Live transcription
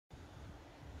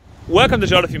Welcome to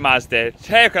Jolliffe Mazda.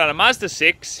 Today we're on a Mazda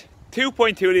 6,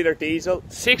 2.2 litre diesel,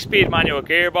 6-speed manual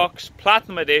gearbox,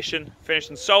 platinum edition,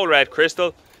 finished in soul red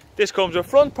crystal. This comes with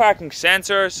front parking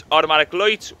sensors, automatic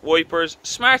lights, wipers,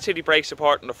 smart city brake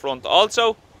support in the front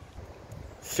also.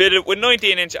 Fitted with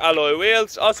 19-inch alloy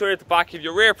wheels. Also here at the back of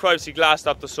your rear privacy glass to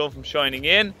stop the sun from shining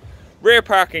in. Rear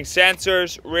parking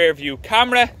sensors, rear view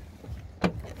camera.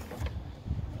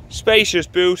 Spacious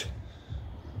boot.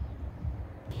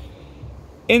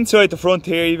 Inside the front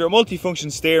here, you have your multi-function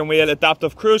steering wheel,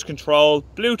 adaptive cruise control,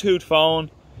 Bluetooth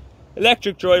phone,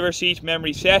 electric driver seat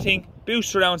memory setting,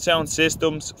 boost surround sound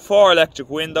systems, 4 electric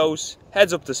windows,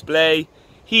 heads-up display,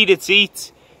 heated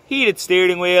seats, heated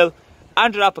steering wheel,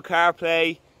 Android Apple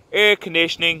CarPlay, air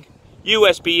conditioning,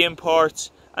 USB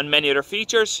imports, and many other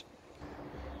features.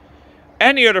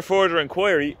 Any other further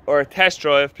inquiry or a test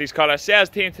drive, please call our sales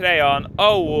team today on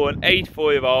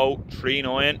 01850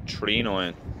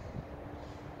 3939.